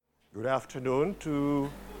Good afternoon to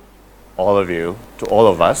all of you, to all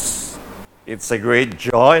of us. It's a great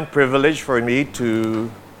joy and privilege for me to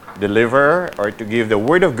deliver or to give the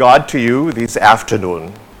Word of God to you this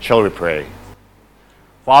afternoon. Shall we pray?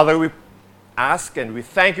 Father, we ask and we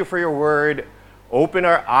thank you for your Word. Open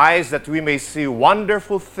our eyes that we may see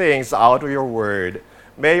wonderful things out of your Word.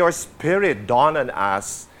 May your Spirit dawn on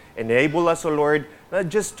us. Enable us, O Lord, not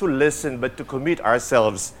just to listen, but to commit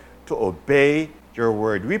ourselves to obey your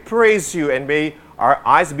word. We praise you, and may our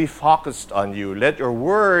eyes be focused on you. Let your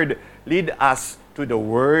word lead us to the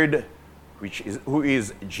word who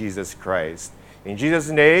is Jesus Christ. In Jesus'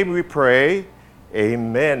 name we pray,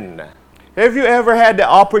 amen. Have you ever had the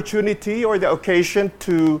opportunity or the occasion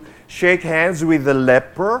to shake hands with the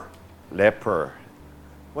leper? Leper.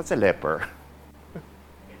 What's a leper?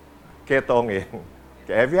 Ketongin.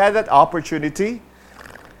 Okay, have you had that opportunity?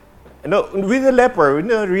 With the leper,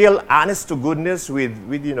 real honest to goodness with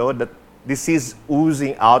the disease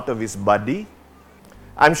oozing out of his body.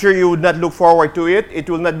 I'm sure you would not look forward to it. It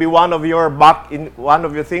will not be one of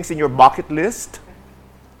your things in your bucket list.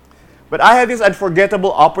 But I had this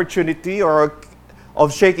unforgettable opportunity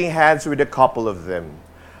of shaking hands with a couple of them.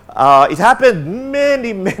 It happened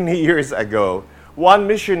many, many years ago. One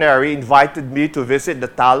missionary invited me to visit the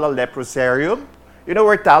Tala Leprosarium. You know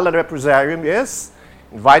where Tala Leprosarium is?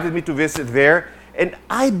 Invited me to visit there, and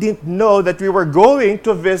I didn't know that we were going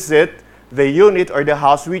to visit the unit or the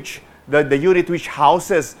house the unit which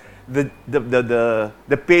houses the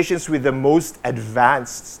patients with the most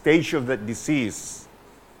advanced stage of the disease.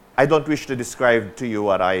 I don't wish to describe to you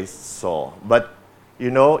what I saw, but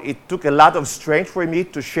it took a lot of strength for me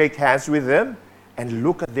to shake hands with them and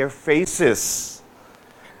look at their faces.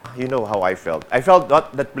 You know how I felt. I felt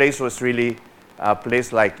that place was really a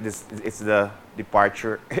place like this. It's the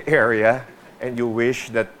departure area, and you wish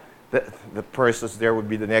that the persons there would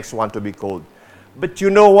be the next one to be called. But you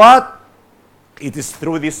know what? It is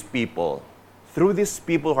through these people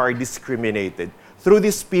who are discriminated, through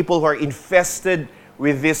these people who are infested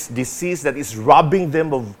with this disease that is robbing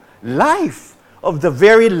them of life, of the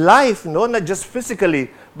very life, not just physically,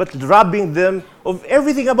 but robbing them of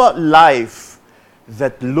everything about life,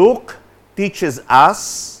 that Luke teaches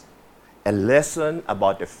us a lesson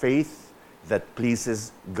about a faith that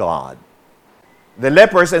pleases God. The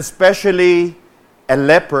lepers, especially a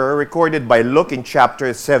leper recorded by Luke in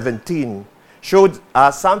chapter 17, showed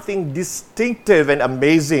something distinctive and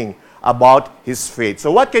amazing about his faith.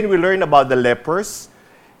 So what can we learn about the lepers,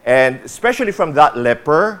 and especially from that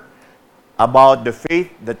leper, about the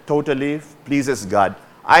faith that totally pleases God?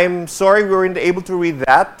 I'm sorry we weren't able to read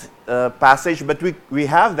that passage, but we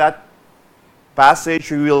have that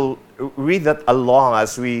passage. We will read that along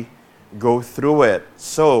as we go through it.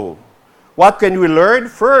 So, what can we learn?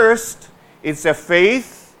 First, it's a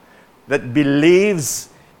faith that believes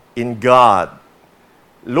in God.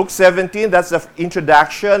 Luke 17, that's the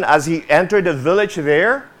introduction. As he entered the village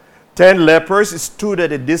there, 10 lepers stood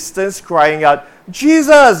at a distance crying out,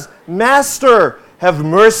 "Jesus, Master, have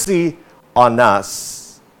mercy on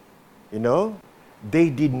us." They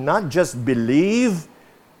did not just believe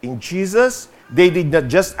in Jesus, they did not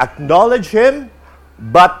just acknowledge him,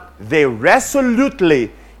 but they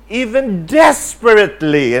resolutely, even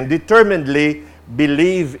desperately and determinedly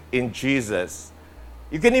believe in Jesus.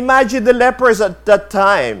 You can imagine the lepers at that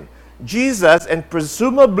time. Jesus and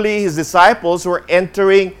presumably his disciples were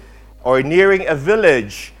entering or nearing a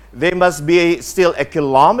village. They must be still a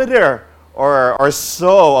kilometer or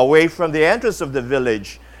so away from the entrance of the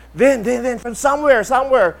village. Then from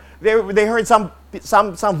somewhere, they heard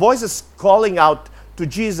some voices calling out to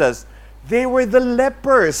Jesus. They were the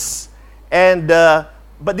lepers.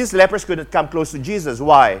 But these lepers couldn't come close to Jesus.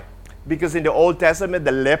 Why? Because in the Old Testament,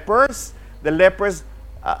 the lepers,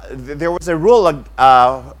 there was a rule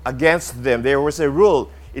against them. There was a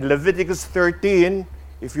rule. In Leviticus 13,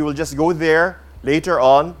 if you will just go there later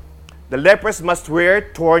on, the lepers must wear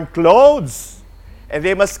torn clothes. And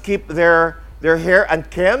they must keep their hair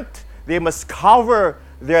unkempt. They must cover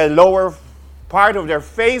their lower part of their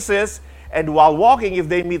faces. And while walking, if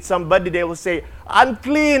they meet somebody, they will say,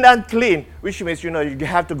 "Unclean, unclean," which means, you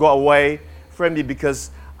have to go away from me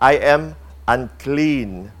because I am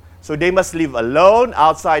unclean. So they must live alone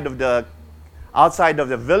outside of the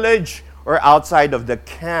village or outside of the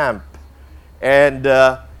camp. And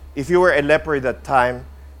if you were a leper at that time,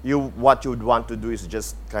 what you would want to do is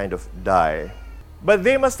just kind of die. But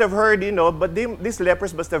they must have heard, these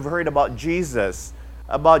lepers must have heard about Jesus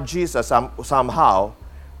somehow.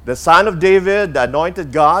 The Son of David, the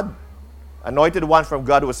anointed one from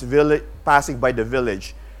God, was passing by the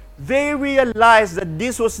village. They realized that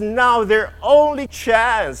this was now their only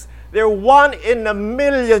chance. Their 1 in a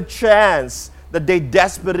million chance that they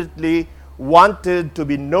desperately wanted to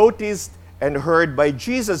be noticed and heard by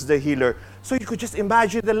Jesus the healer. So you could just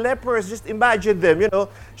imagine the lepers, just imagine them,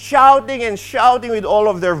 shouting and shouting with all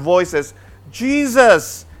of their voices,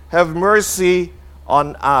 Jesus, have mercy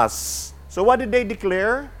on us. So what did they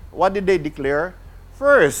declare? What did they declare?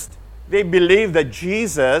 First, they believed that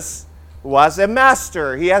Jesus was a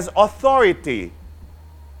master. He has authority.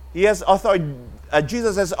 He has authority.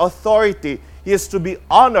 Jesus has authority. He is to be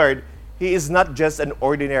honored. He is not just an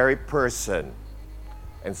ordinary person.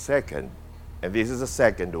 And second, and this is the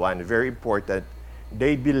second one, very important,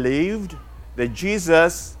 they believed that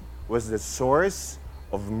Jesus was the source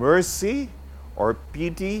of mercy or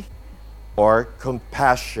pity or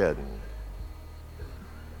compassion.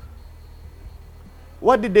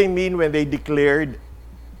 What did they mean when they declared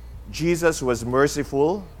Jesus was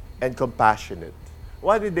merciful and compassionate?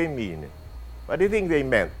 What did they mean? What do you think they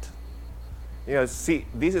meant? See,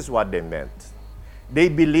 this is what they meant. They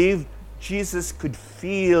believed Jesus could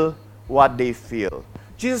feel what they feel.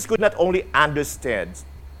 Jesus could not only understand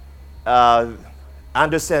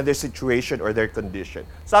their situation or their condition.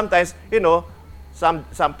 Sometimes,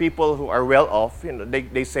 some people who are well off,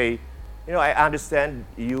 they say, I understand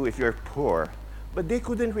you if you're poor. But they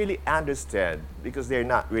couldn't really understand because they're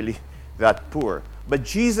not really that poor. But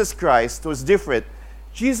Jesus Christ was different.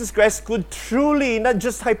 Jesus Christ could truly, not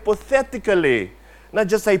just hypothetically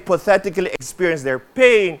experience their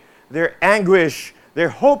pain, their anguish, their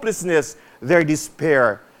hopelessness, their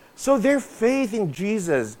despair. So their faith in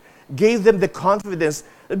Jesus gave them the confidence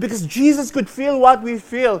that because Jesus could feel what we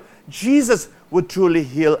feel, Jesus would truly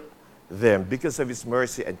heal them because of his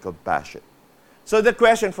mercy and compassion. So the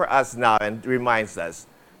question for us now and reminds us,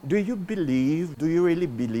 do you believe, do you really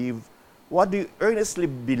believe, what do you earnestly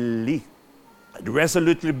believe,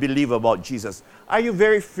 resolutely believe about Jesus? Are you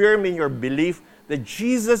very firm in your belief that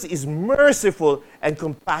Jesus is merciful and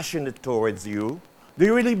compassionate towards you? Do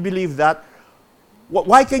you really believe that?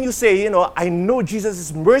 Why can you say, I know Jesus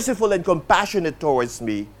is merciful and compassionate towards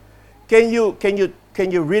me? Can you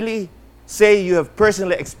really say you have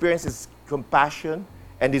personally experienced his compassion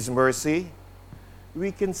and his mercy?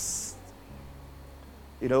 We can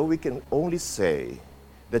only say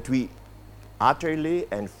that we utterly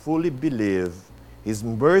and fully believe his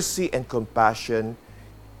mercy and compassion,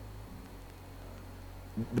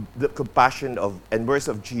 the compassion and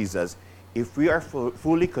mercy of Jesus, if we are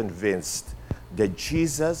fully convinced that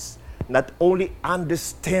Jesus not only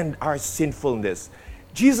understands our sinfulness,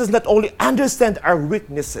 Jesus not only understands our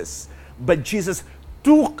weaknesses, but Jesus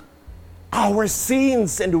took our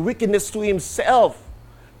sins and wickedness to himself,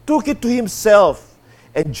 took it to himself.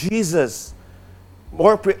 And Jesus,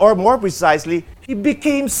 more precisely, he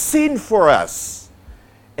became sin for us.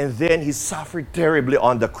 And then he suffered terribly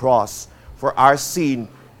on the cross for our sin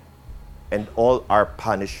and all our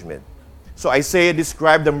punishment. So Isaiah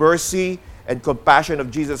described the mercy and compassion of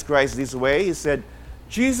Jesus Christ this way. He said,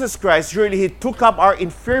 Jesus Christ, really, he took up our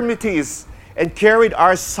infirmities and carried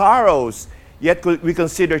our sorrows. Yet we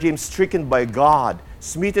considered him stricken by God,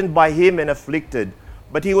 smitten by him and afflicted.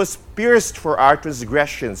 But he was pierced for our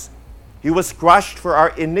transgressions. He was crushed for our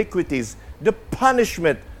iniquities. The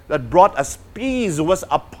punishment that brought us peace was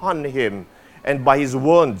upon him. And by his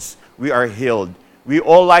wounds we are healed. We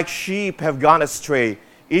all like sheep have gone astray.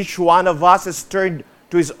 Each one of us has turned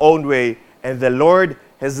to his own way. And the Lord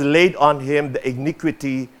has laid on him the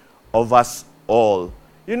iniquity of us all.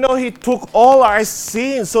 He took all our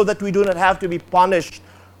sins so that we do not have to be punished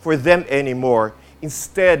for them anymore.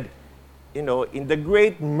 Instead, in the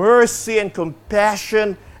great mercy and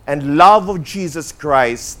compassion and love of Jesus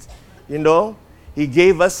Christ, he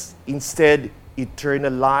gave us instead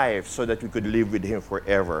eternal life so that we could live with him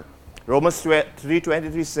forever. Romans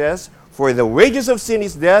 3:23 says, for the wages of sin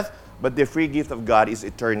is death, but the free gift of God is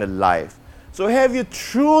eternal life. So have you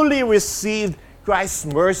truly received Christ's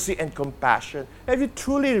mercy and compassion? Have you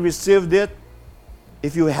truly received it?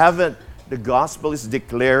 If you haven't, the gospel is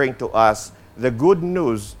declaring to us the good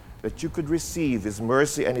news that you could receive his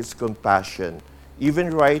mercy and his compassion, even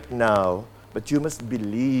right now. But you must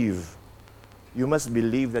believe. You must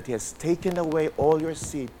believe that he has taken away all your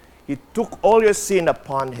sin. He took all your sin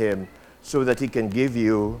upon him so that he can give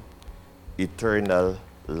you eternal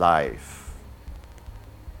life.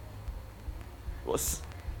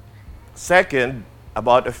 Second,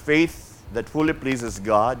 about a faith that fully pleases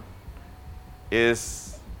God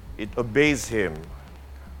is it obeys him.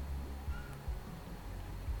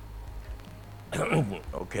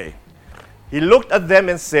 Okay. He looked at them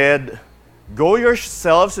and said, go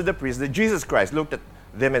yourselves to the priests. Jesus Christ looked at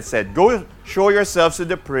them and said, go show yourselves to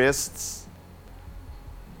the priests.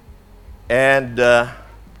 And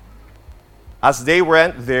as they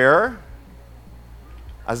went there,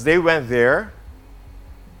 they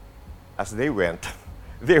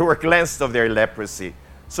were cleansed of their leprosy.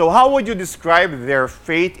 So how would you describe their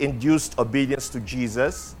faith-induced obedience to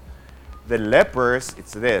Jesus? The lepers,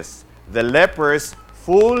 it's this. The lepers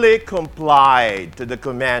fully complied to the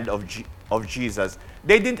command of Jesus.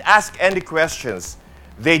 They didn't ask any questions.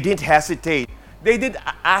 They didn't hesitate. They didn't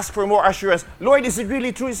ask for more assurance. Lord, is it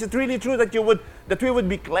really true? Is it really true that we would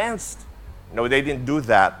be cleansed? No, they didn't do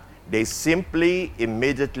that. They simply,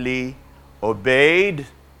 immediately obeyed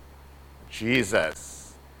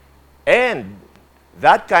Jesus. And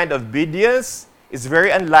that kind of obedience is very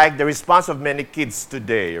unlike the response of many kids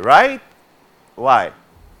today, right? Why?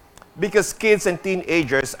 Because kids and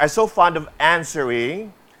teenagers are so fond of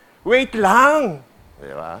answering, wait lang.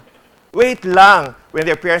 Diba? Wait lang. When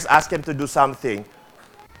their parents ask them to do something,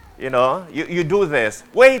 you do this.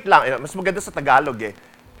 Wait lang. Mas maganda sa Tagalog eh.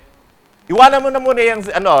 Iwanan mo na muna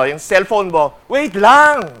yung cellphone mo. Wait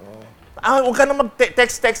lang. Huwag ka na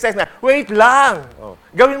mag-text na. Wait lang.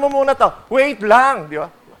 Gawin mo muna to. Wait lang. Di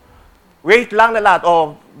ba? Wait lang na lahat.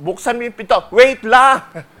 Buksan mo yung pito. Wait lang.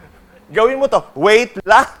 Gawin mo to. Wait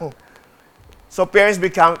lang. So parents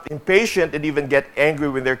become impatient and even get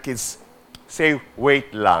angry when their kids say,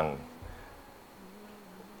 wait lang.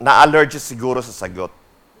 Na-allergic siguro sa sagot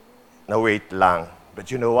na wait lang. But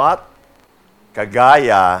you know what?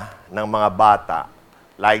 Kagaya ng mga bata,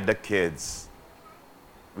 like the kids,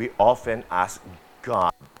 we often ask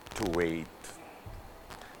God to wait.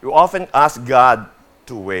 We often ask God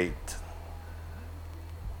to wait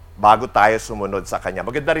bago tayo sumunod sa Kanya.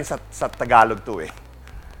 Maganda rin sa Tagalog to eh.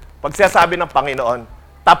 Pag sinasabi ng Panginoon,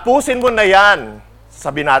 tapusin mo na yan,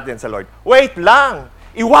 sabi natin sa Lord, wait lang.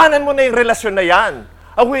 Iwanan mo na yung relasyon na yan.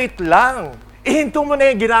 Wait lang. Ihinto mo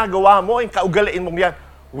na yung ginagawa mo, yung kaugaliin mong yan.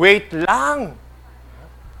 Wait lang.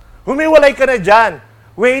 Humiwalay ka na dyan.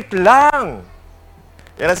 Wait lang.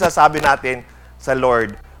 Yan ang sasabi natin sa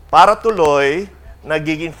Lord. Para tuloy,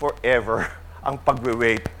 nagiging forever ang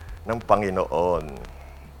pag-wait ng Panginoon.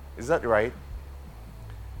 Is that right?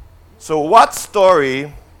 So what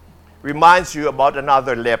story reminds you about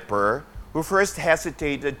another leper who first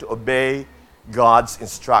hesitated to obey God's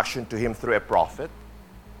instruction to him through a prophet?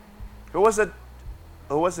 Who was that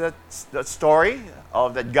story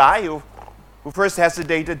of that guy who first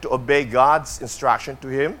hesitated to obey God's instruction to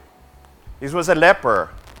him? This was a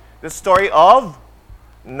leper. The story of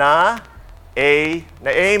Naaman,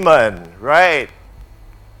 right?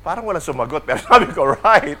 Parang walang sumagot, pero sabi ko,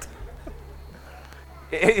 right.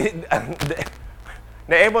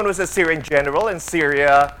 Naaman was a Syrian general, and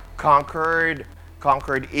Syria conquered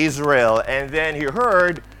Israel. And then he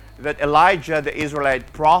heard that Elijah, the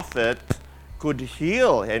Israelite prophet, could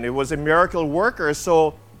heal, and he was a miracle worker.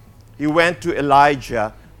 So he went to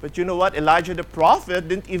Elijah. But you know what? Elijah the prophet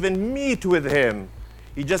didn't even meet with him.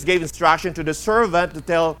 He just gave instruction to the servant to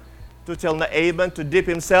tell Naaman to dip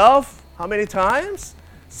himself. How many times?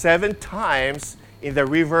 7 times in the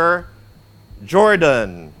river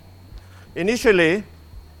Jordan. Initially,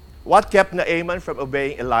 what kept Naaman from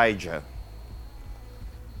obeying Elijah?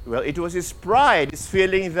 Well, it was his pride, his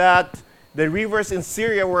feeling that the rivers in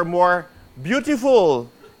Syria were more beautiful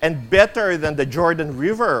and better than the Jordan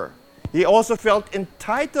River. He also felt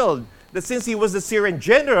entitled that since he was the Syrian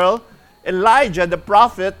general, Elijah, the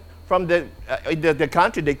prophet from the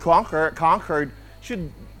country they conquered,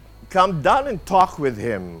 should come down and talk with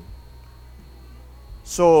him.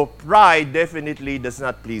 So pride definitely does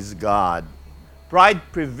not please God. Pride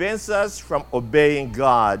prevents us from obeying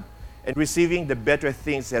God and receiving the better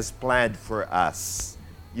things He has planned for us.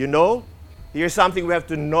 Here's something we have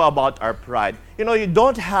to know about our pride. You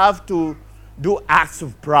don't have to do acts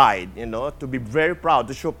of pride, to be very proud,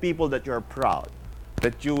 to show people that you're proud,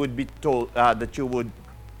 that you would be told, that you would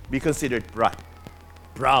be considered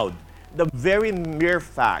proud. The very mere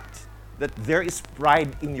fact that there is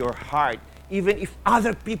pride in your heart, even if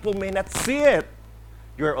other people may not see it,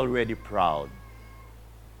 you're already proud.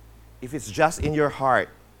 If it's just in your heart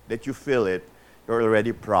that you feel it, you're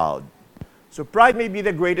already proud. So pride may be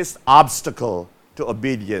the greatest obstacle to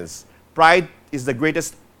obedience. Pride is the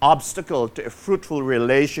greatest obstacle to a fruitful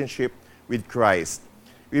relationship with Christ.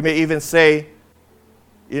 We may even say,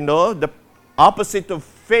 the opposite of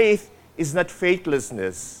faith is not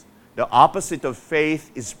faithlessness. The opposite of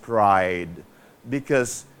faith is pride.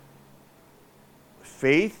 Because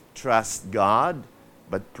faith trusts God,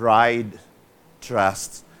 but pride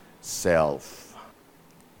trusts self.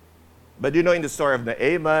 But in the story of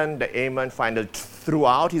Naaman finally threw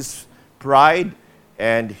out his pride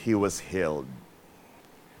and he was healed.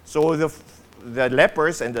 So the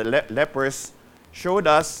lepers and the lepers showed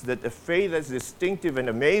us that a faith that's distinctive and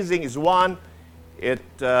amazing is one, it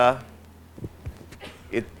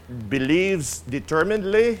believes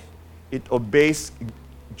determinedly, it obeys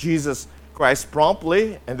Jesus Christ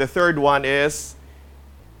promptly, and the third one is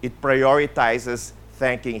it prioritizes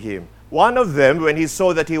thanking Him. One of them, when he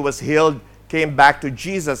saw that he was healed, came back to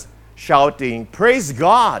Jesus shouting, "Praise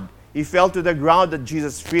God!" He fell to the ground at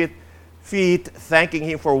Jesus' feet, thanking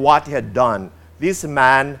Him for what He had done. This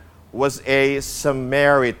man was a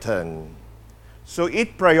Samaritan. So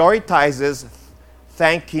it prioritizes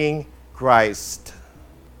thanking Christ.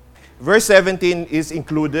 Verse 17 is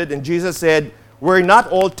included, and Jesus said, "Were not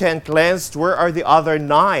all 10 cleansed? Where are the other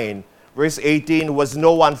 9? Verse 18, "Was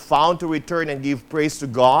no one found to return and give praise to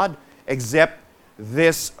God except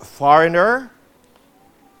this foreigner?"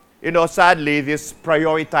 You know, sadly, this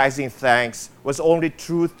prioritizing thanks was only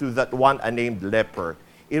true to that one unnamed leper.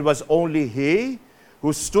 It was only he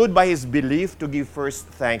who stood by his belief to give first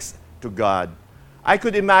thanks to God. I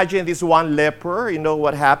could imagine this one leper, you know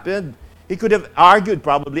what happened? He could have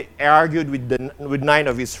probably argued with 9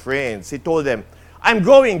 of his friends. He told them, "I'm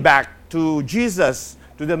going back to Jesus,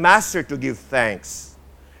 to the Master, to give thanks."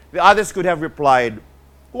 The others could have replied,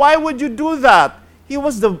 "Why would you do that? He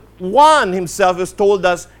was the one himself who told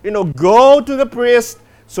us, go to the priest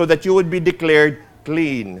so that you would be declared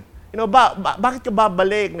clean." Bakit ka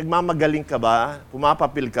babalik? Nagmamagaling ka ba?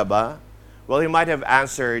 Pumapapil ka ba? Well, he might have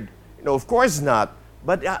answered, of course not.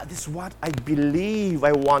 But this is what I believe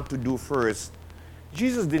I want to do first.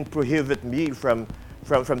 Jesus didn't prohibit me from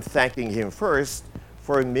thanking Him first.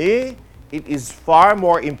 For me, it is far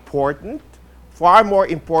more important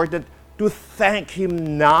to thank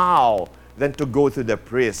Him now than to go to the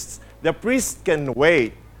priests. The priest can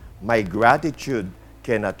wait. My gratitude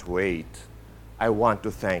cannot wait. I want to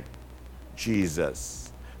thank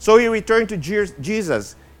Jesus. So he returned to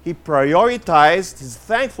Jesus. He prioritized his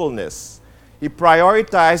thankfulness. He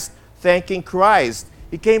prioritized thanking Christ.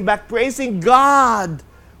 He came back praising God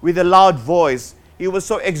with a loud voice. He was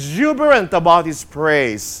so exuberant about his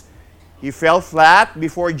praise. He fell flat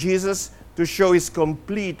before Jesus to show his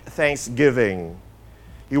complete thanksgiving.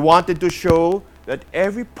 He wanted to show that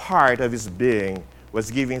every part of his being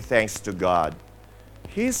was giving thanks to God.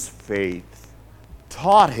 His faith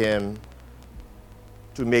taught him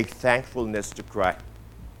to make thankfulness to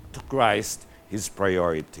Christ his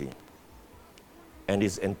priority and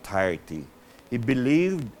his entirety. He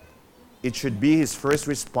believed it should be his first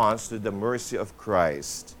response to the mercy of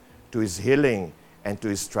Christ, to his healing, and to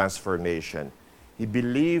his transformation. He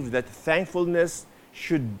believed that thankfulness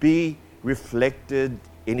should be reflected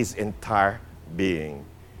in his entire being.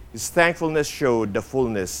 His thankfulness showed the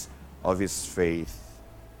fullness of his faith.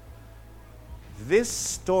 This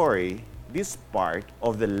story, this part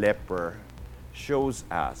of the leper, shows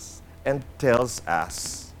us and tells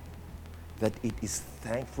us that it is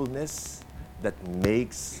thankfulness that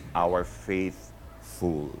makes our faith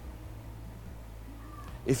full.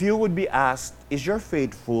 If you would be asked, is your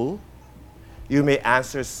faith full? You may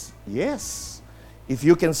answer yes. If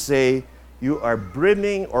you can say you are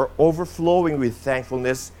brimming or overflowing with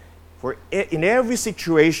thankfulness in every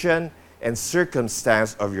situation and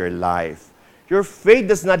circumstance of your life. Your faith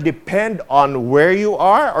does not depend on where you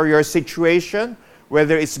are or your situation,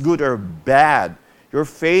 whether it's good or bad. Your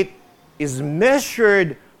faith is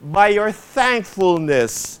measured by your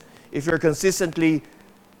thankfulness. If you're consistently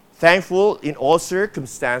thankful in all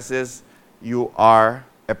circumstances, you are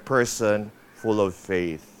a person full of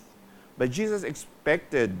faith. But Jesus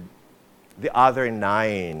expected the other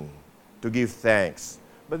 9 to give thanks,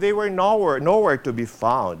 but they were nowhere to be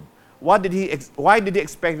found. Why did he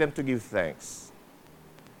expect them to give thanks?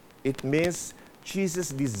 It means Jesus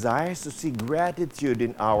desires to see gratitude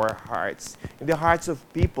in our hearts, in the hearts of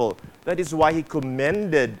people. That is why he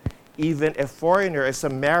commended even a foreigner, a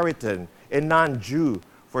Samaritan, a non-Jew,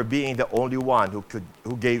 for being the only one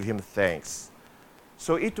who gave him thanks.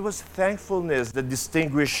 So it was thankfulness that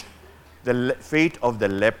distinguished the faith of the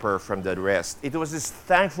leper from the rest. It was this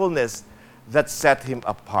thankfulness that set him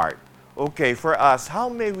apart. Okay, for us, how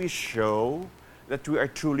may we show that we are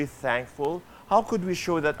truly thankful? How could we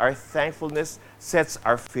show that our thankfulness sets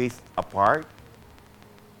our faith apart?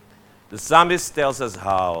 The psalmist tells us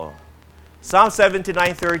how. Psalm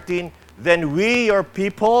 79:13, "Then we, your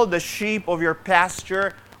people, the sheep of your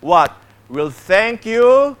pasture, what? Will thank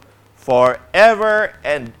you forever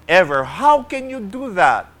and ever." How can you do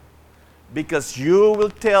that? Because you will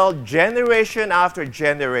tell generation after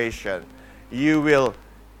generation. You will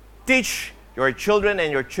teach your children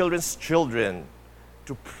and your children's children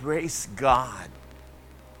to praise God.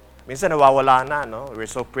 I Minsan nawawala na, no? We're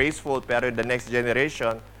so praiseful, pero in the next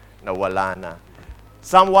generation, nawala na.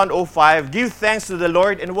 Psalm 105, give thanks to the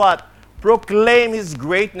Lord and what? Proclaim His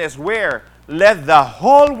greatness. Where? Let the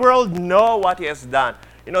whole world know what He has done.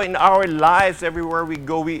 You know, in our lives, everywhere we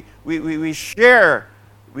go, we share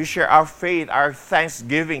our faith, our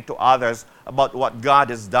thanksgiving to others about what God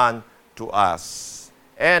has done to us.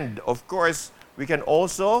 And, of course, we can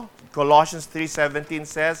also, Colossians 3:17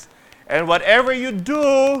 says, and whatever you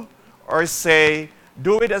do or say,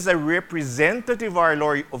 do it as a representative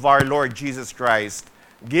of our Lord Jesus Christ,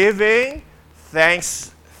 giving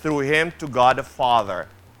thanks through Him to God the Father.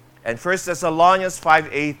 And 1 Thessalonians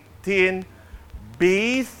 5:18,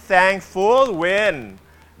 be thankful when?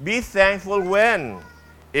 Be thankful when?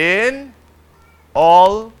 In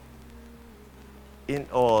all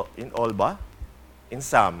ba? In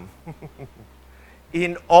some.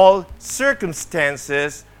 In all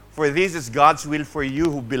circumstances, for this is God's will for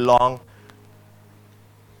you who belong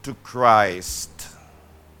to Christ.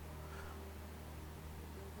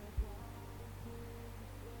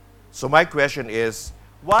 So my question is,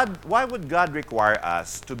 why would God require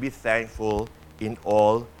us to be thankful in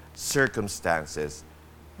all circumstances?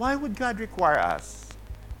 Why would God require us?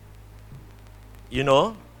 You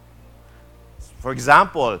know, for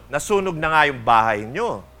example, nasunog na nga yung bahay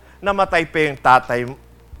nyo. Namatay pa yung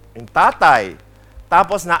tatay.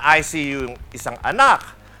 Tapos na-ICU yung isang anak.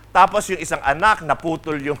 Tapos yung isang anak,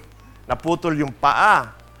 naputol yung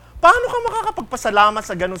paa. Paano ka makakapagpasalamat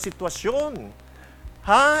sa ganung sitwasyon?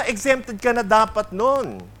 Ha? Exempted ka na dapat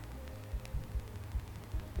nun.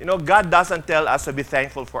 You know, God doesn't tell us to be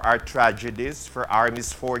thankful for our tragedies, for our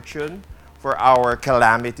misfortune, for our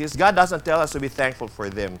calamities. God doesn't tell us to be thankful for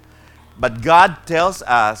them. But God tells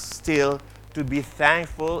us still to be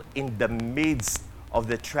thankful in the midst of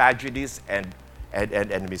the tragedies and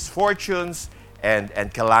misfortunes and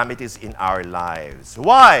calamities in our lives.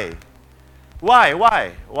 Why?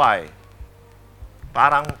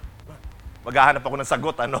 Parang maghahanap ako ng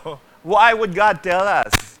sagot, ano? Why would God tell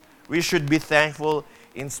us we should be thankful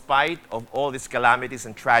in spite of all these calamities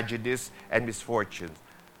and tragedies and misfortunes?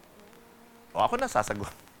 O, ako na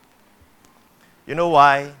sasagot. You know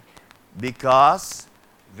why? Because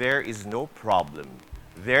there is no problem,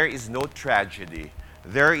 there is no tragedy,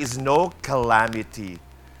 there is no calamity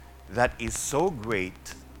that is so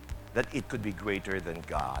great that it could be greater than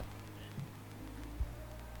God.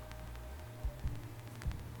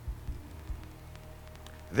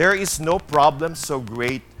 There is no problem so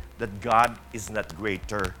great that God is not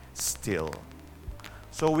greater still.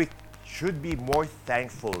 So we should be more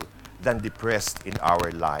thankful than depressed in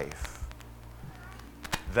our life.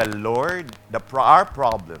 The Lord, our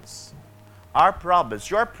problems,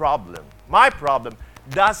 your problem, my problem,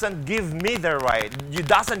 doesn't give me the right, it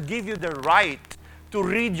doesn't give you the right to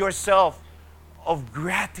rid yourself of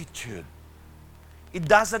gratitude. It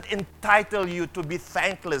doesn't entitle you to be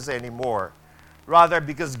thankless anymore. Rather,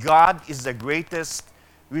 because God is the greatest,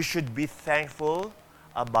 we should be thankful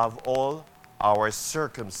above all our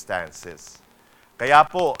circumstances. Kaya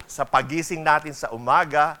po, sa pagising natin sa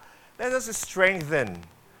umaga, let us strengthen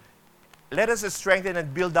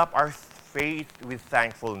and build up our faith with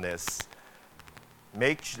thankfulness.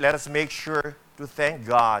 Let us make sure to thank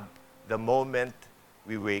God the moment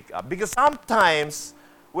we wake up. Because sometimes,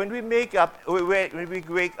 when we wake up,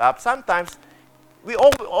 sometimes we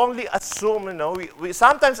only assume, we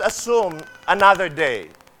sometimes assume another day.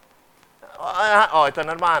 Ito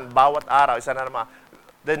na naman, bawat araw, isa na naman.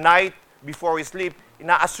 The night before we sleep,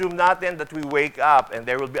 ina-assume natin that we wake up and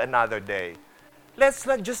there will be another day. Let's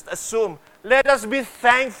not just assume. Let us be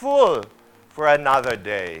thankful for another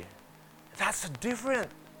day. That's different.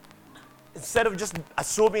 Instead of just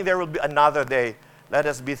assuming there will be another day, let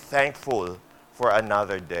us be thankful for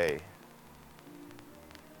another day.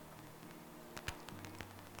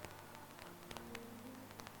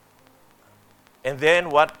 And then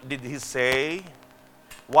what did he say?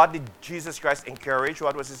 What did Jesus Christ encourage?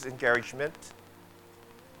 What was his encouragement?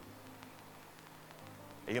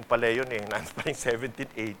 Yung pala yun eh. Nandun pa yung 17,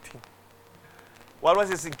 18. What was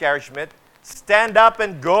his encouragement? Stand up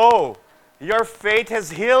and go. Your faith has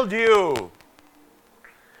healed you.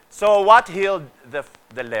 So what healed the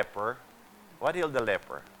leper? What healed the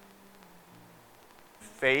leper?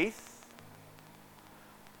 Faith.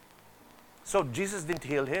 So Jesus didn't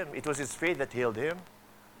heal him. It was his faith that healed him.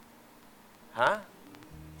 Huh?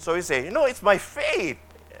 So he say, it's my faith.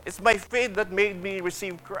 It's my faith that made me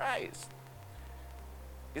receive Christ.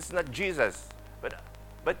 It's not Jesus. But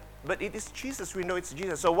it is Jesus. We know it's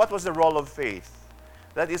Jesus. So what was the role of faith?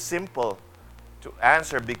 That is simple to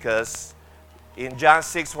answer because in John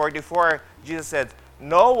 6:44, Jesus said,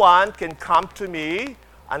 No one can come to me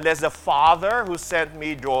unless the Father who sent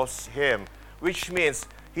me draws him. Which means,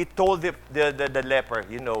 he told the leper,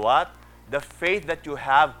 you know what? The faith that you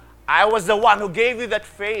have, I was the one who gave you that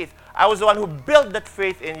faith. I was the one who built that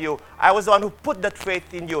faith in you. I was the one who put that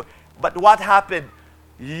faith in you. But what happened?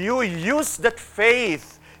 You used that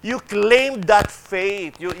faith. You claimed that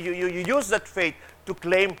faith. You used that faith to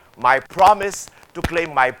claim my promise, to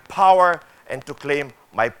claim my power, and to claim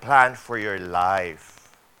my plan for your life.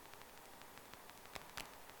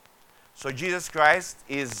 So Jesus Christ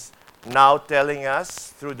is now telling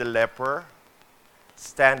us through the leper,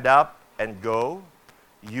 stand up and go.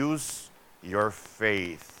 Use your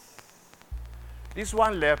faith. This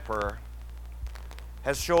one leper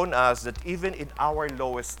has shown us that even in our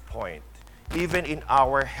lowest point, even in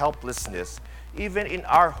our helplessness, even in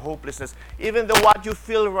our hopelessness, even though what you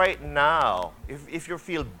feel right now, if you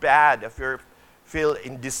feel bad, if you feel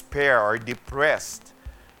in despair or depressed,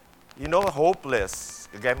 hopeless,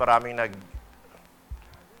 kagaya maraming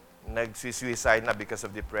nag-suicide na because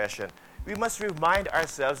of depression, we must remind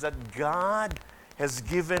ourselves that God has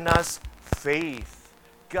given us faith.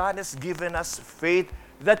 God has given us faith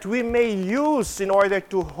that we may use in order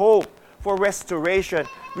to hope for restoration.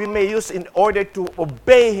 We may use in order to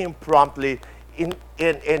obey Him promptly,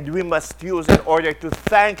 and we must use in order to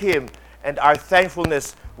thank Him, and our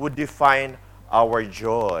thankfulness would define our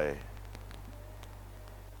joy.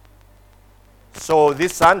 So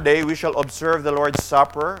this Sunday, we shall observe the Lord's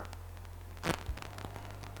Supper.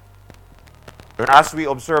 As we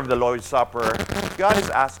observe the Lord's Supper, God is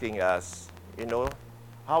asking us,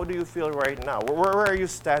 how do you feel right now? Where are you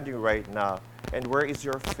standing right now? And where is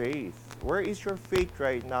your faith? Where is your faith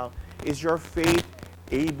right now? Is your faith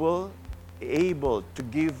able to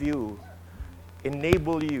give you,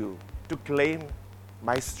 enable you to claim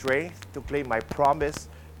my strength, to claim my promise,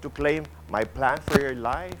 to claim my plan for your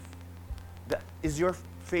life? Is your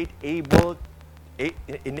faith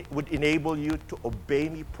would enable you to obey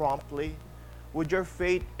me promptly? Would your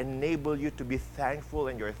faith enable you to be thankful,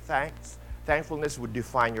 and your thankfulness would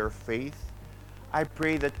define your faith? I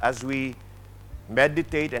pray that as we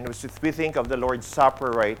meditate and as we think of the Lord's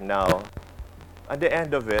Supper right now, at the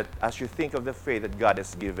end of it, as you think of the faith that God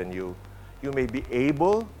has given you, you may be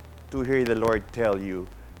able to hear the Lord tell you,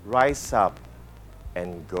 rise up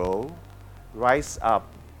and go. Rise up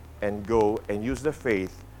and go and use the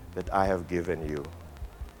faith that I have given you.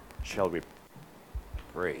 Shall we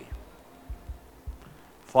pray?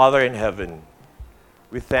 Father in heaven,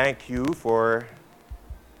 we thank you for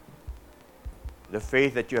the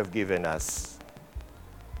faith that you have given us.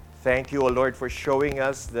 Thank you, O Lord, for showing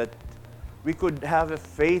us that we could have a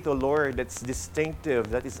faith, O Lord, that's distinctive,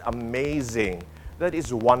 that is amazing, that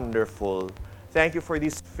is wonderful. Thank you for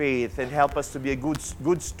this faith, and help us to be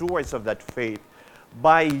good stewards of that faith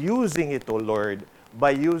by using it, O Lord,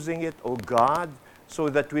 by using it, O God, so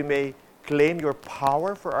that we may claim your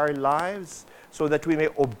power for our lives, so that we may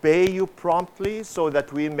obey you promptly, so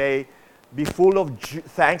that we may be full of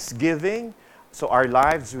thanksgiving, so our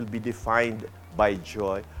lives will be defined by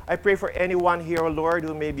joy. I pray for anyone here, O Lord,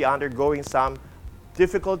 who may be undergoing some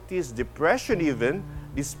difficulties, depression even,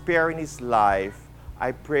 despair in his life.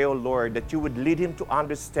 I pray, O Lord, that you would lead him to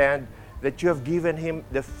understand that you have given him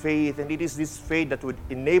the faith, and it is this faith that would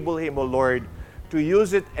enable him, O Lord, to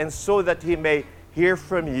use it, and so that he may hear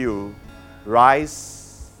from you. Rise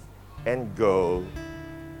and go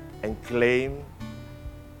and claim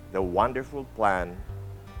the wonderful plan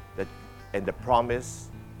and the promise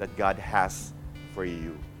that God has for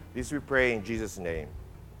you. This we pray in Jesus' name.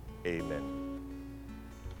 Amen.